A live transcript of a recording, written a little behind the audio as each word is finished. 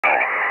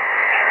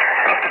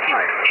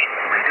Times,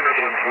 Radio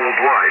Netherlands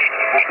Worldwide,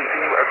 will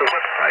continue as a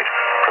website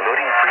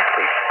promoting free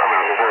speech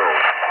around the world.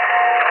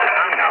 The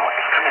time now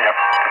is coming up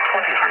to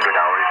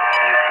 2000 hours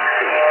UTC.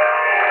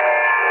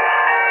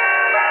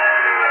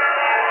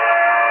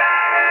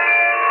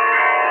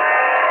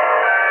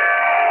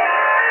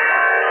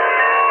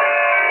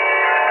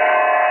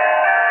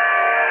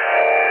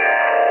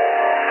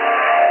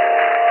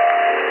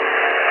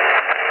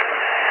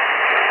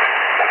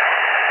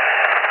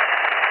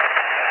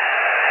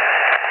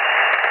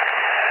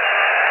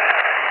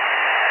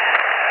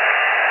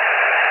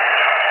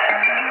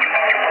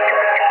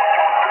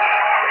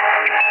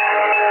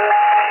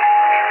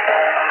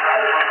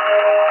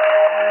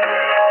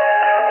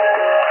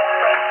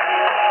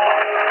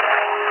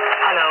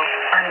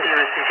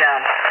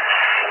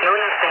 You're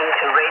listening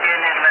to Radio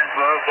Netherlands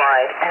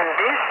Worldwide, and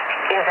this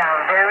is our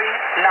very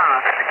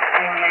last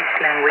English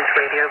language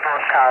radio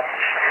broadcast.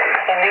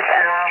 In this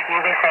hour,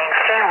 we'll be saying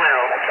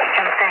farewell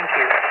and thank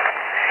you.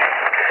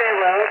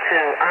 Farewell to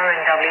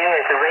RNW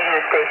as a radio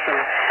station,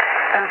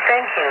 and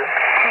thank you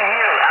to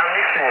you, our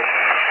listeners.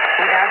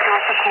 Without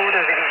your support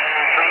over the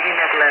years, Radio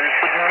Netherlands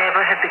would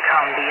never have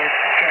become the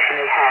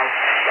institution it has,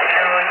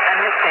 known and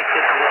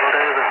respected the world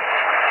over.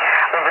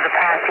 Over the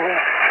past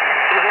week,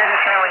 you've let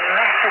us know in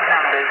massive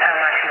numbers how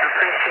much you've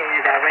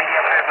appreciated our radio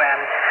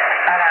programs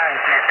and our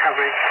internet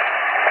coverage.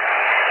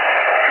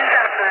 Since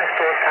our first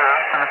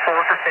broadcast on the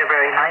 4th of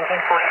February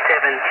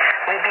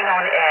 1947, we've been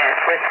on air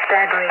for a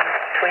staggering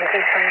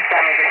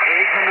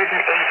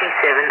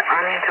 23,887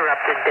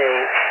 uninterrupted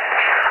days.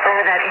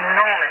 Over that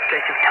enormous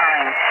stretch of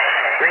time,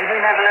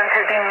 Radio Netherlands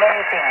has been many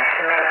things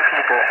to many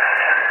people.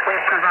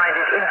 We've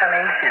provided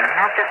information,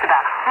 not just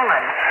about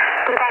Holland,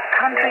 but about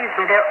countries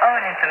where their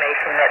own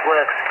information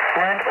networks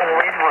weren't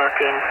always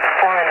working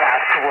or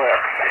allowed to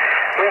work.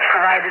 We've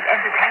provided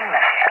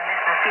entertainment and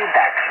listener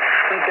feedback.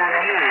 We've done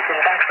news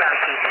and background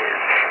pieces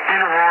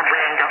and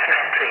award-winning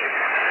documentaries.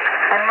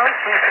 And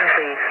most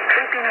recently,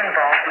 we've been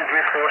involved with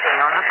reporting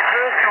on the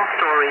personal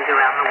stories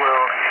around the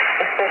world,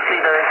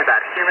 especially those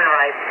about human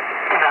rights,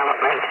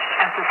 development,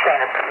 and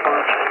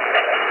sustainability.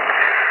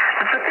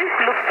 And for this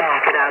look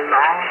back at our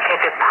long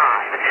checkered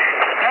past,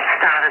 let's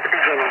start at the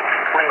beginning,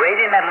 when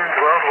Radio Netherlands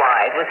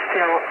Worldwide was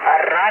still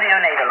Radio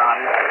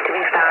Nederland, to be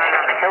found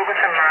on the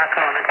Hilversum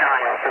marker on the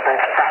dials of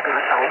those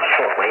fabulous old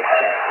shortwave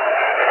sets.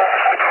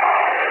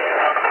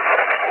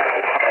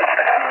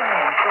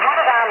 So one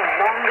of our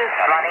longest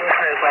running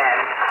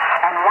programs,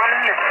 and one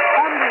that's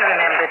fondly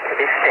remembered to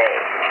this day,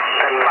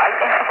 the light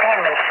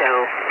entertainment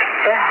show,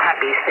 The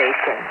Happy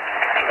Station.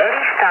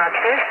 Eddie Stark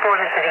first brought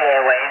it to the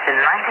airwaves in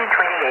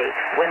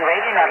 1928, when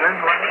Radio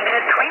Netherlands wasn't even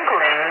a twinkle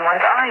in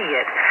anyone's eye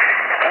yet.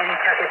 Eddie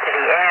took it to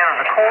the air on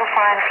the call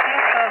sign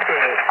TTJ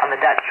on the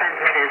Dutch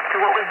transmitters to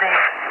what was then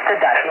the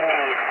Dutch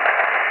Indies.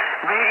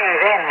 Radio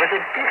then was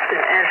a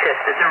distant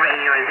ancestor to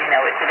radio as we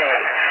know it today.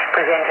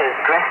 Presenters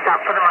dressed up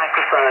for the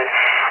microphone,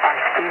 and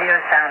studio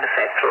sound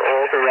effects were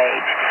all the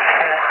rage.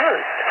 And the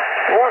host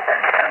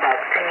wasn't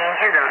about singing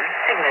his own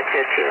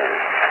signature tune.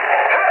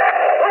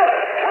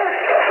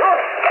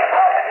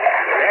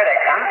 There they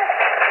come.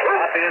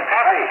 Coffee and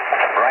coffee.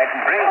 Bright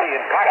and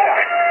breezy and pasha.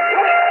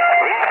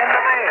 Read in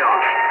the mail.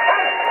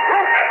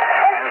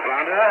 There's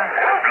Wanda.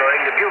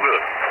 Blowing the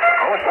bugle.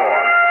 Post for.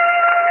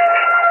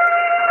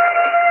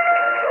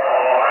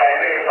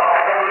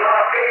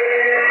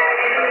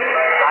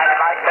 I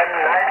like the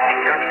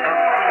night just the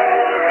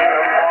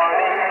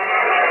morning.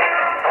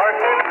 Or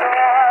the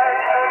stars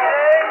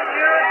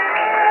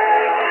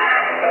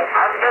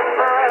and the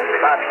birds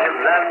got you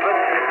left with.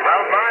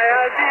 Well, my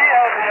idea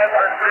of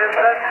heaven is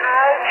the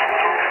night.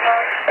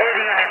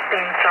 Eddie and his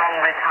theme song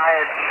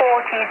retired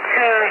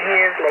 42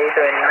 years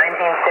later in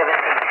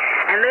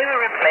 1970, and they were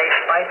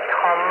replaced by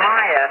Tom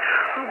Meyer,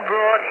 who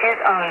brought his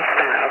own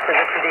style to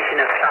the tradition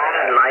of song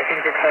and light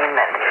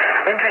entertainment,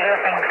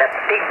 introducing the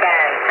big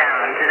band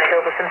sound to the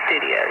Hilversum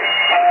studios.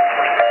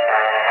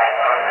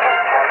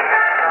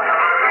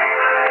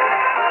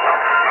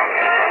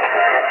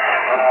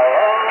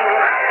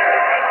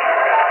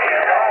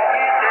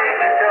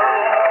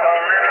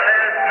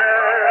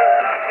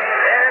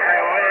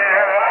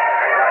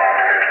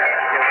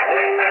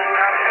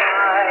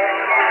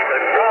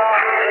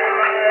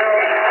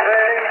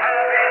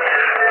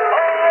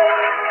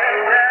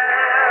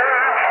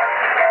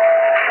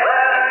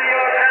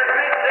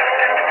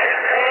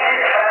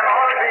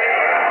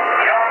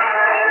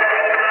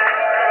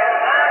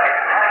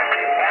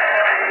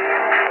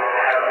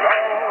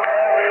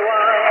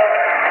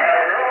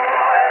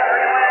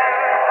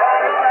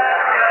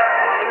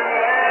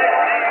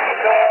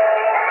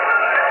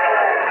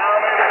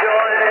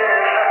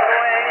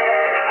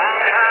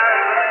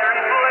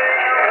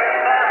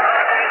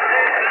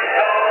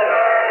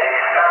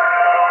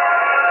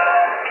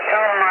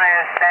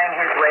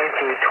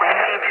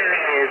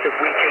 Of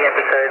weekly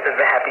episodes of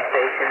The Happy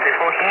Station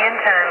before he in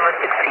turn was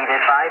succeeded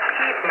by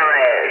Pete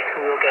Myers,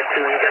 who we'll get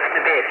to in just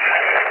a bit.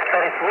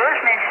 But it's worth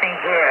mentioning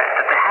here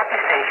that The Happy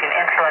Station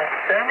influenced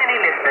so many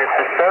listeners process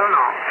for so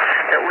long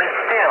that we're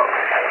still,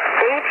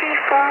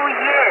 84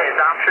 years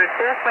after it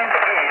first went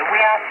to air, we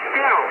are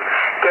still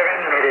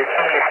getting letters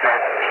from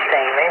listeners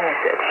saying they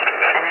miss it.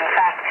 And in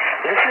fact,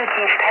 listener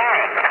Keith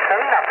Perrin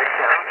phoned up the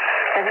show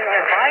and he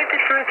revived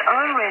it for his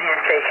own radio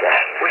station,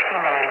 which he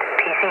named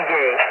PCJ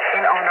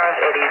in honor of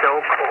Eddie's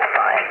old call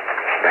sign.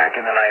 Back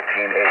in the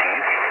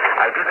 1980s,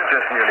 I didn't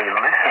just merely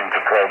listen to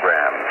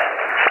programs.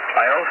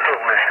 I also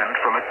listened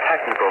from a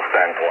technical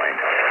standpoint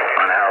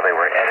on how they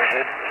were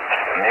edited,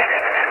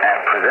 mixed, and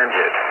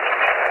presented.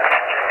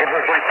 It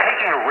was like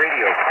taking a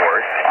radio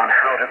course on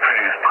how to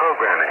produce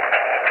programming.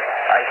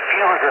 I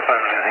feel as if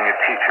I'm losing a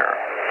teacher.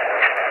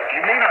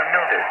 You may not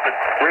know this, but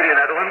Radio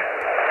Netherlands,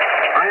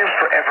 I am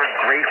forever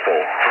grateful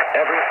for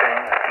everything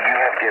you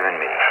have given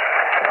me.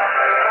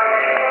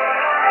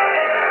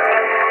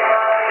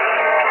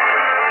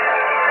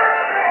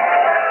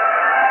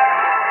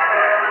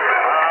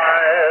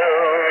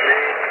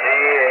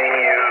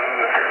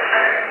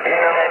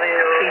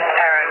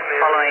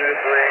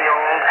 The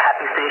old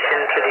happy station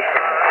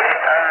tradition,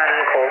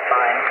 call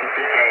sign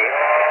PCJ.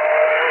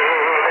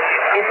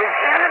 It was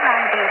in the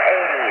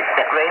 1980s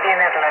that Radio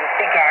Netherlands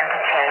began to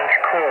change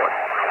course,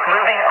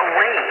 moving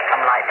away from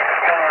light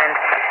entertainment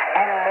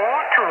and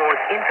more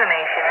towards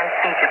information and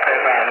feature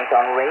programs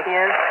on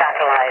radio,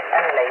 satellite,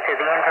 and later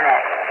the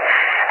internet.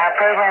 Our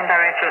program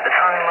director at the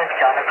time was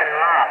Jonathan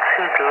Marks,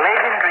 whose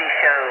legendary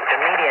show, The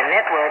Media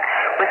Network,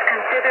 was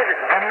considered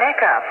the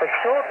mecca for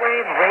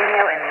shortwave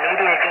radio and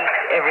media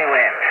geeks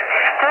everywhere.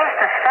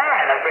 First a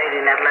fan of Radio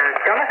Netherlands,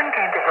 Jonathan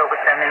came to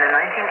Hilversum in the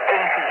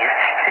 1980s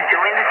to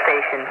join the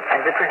station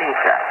as a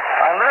producer.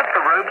 I learned the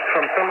ropes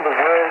from some of the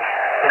world's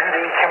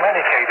leading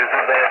communicators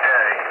of their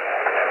day.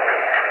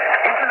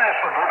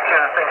 International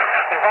broadcasting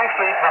is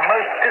actually the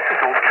most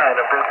difficult kind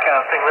of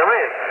broadcasting there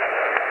is,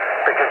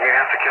 because you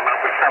have to come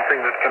up with something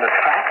that can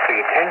attract the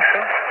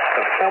attention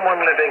of someone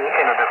living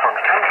in a different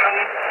country,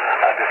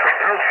 a different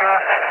culture,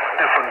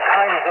 different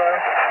time zone,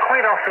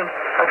 quite often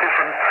a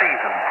different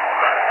season.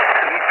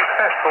 To be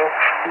successful,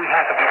 we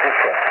have to be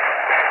different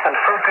and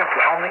focus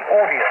on the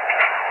audience.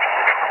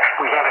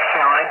 We have to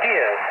share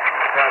ideas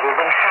rather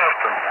than shout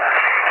them.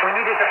 We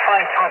needed to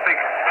find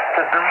topics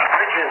that build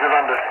bridges of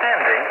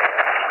understanding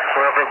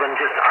rather than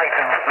just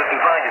items that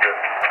divided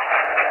us.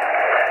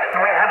 And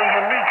we had a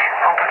unique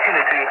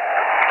opportunity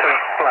to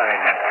explain.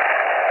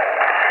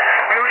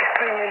 We were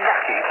extremely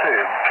lucky,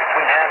 too.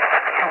 We had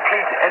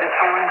complete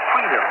editorial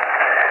freedom,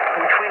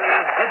 which we knew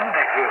didn't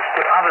exist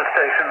at other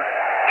stations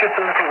just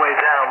a little way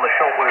down the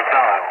shortwave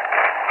dial.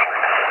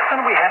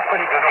 And we had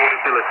pretty good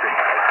audibility,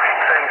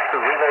 thanks to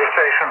relay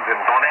stations in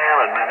Bonaire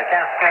and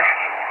Madagascar,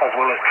 as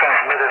well as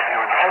transmitters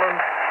here in Holland,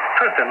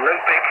 first in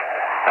Lopik,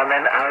 and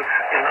then out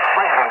in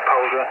Flevoland,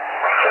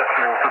 just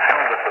north of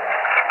Hilversum.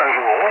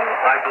 Overall,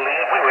 I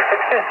believe we were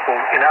successful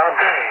in our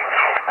day.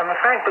 And the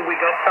fact that we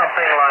got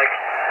something like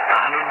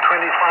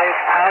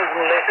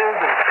 125,000 letters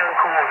and phone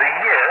calls a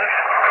year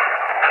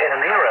in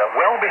an era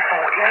well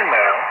before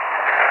email,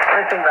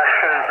 I think that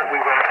shows that we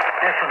were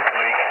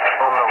definitely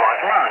on the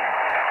right line.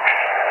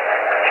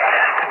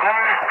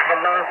 Today is the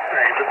last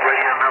day that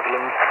Radio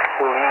Netherlands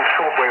will use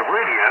shortwave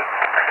radio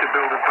to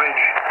build a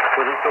bridge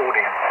with its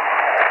audience.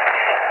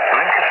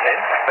 I'm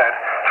convinced that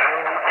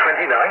June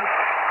 29th,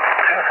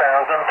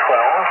 2012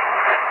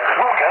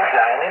 will go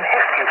down in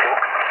history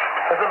books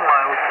as a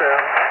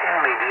milestone in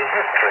media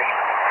history.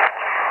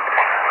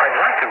 I'd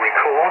like to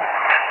record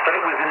that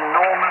it was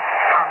enormous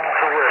fun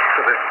to work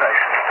for this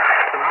station,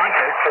 in my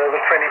case for over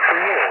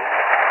 23 years.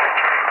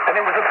 And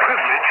it was a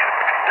privilege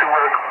to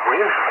work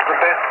with the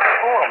best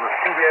people on the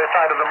studio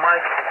side of the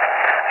mic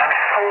and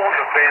for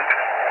the best,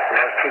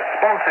 most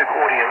responsive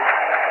audience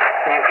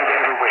you could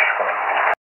ever wish for.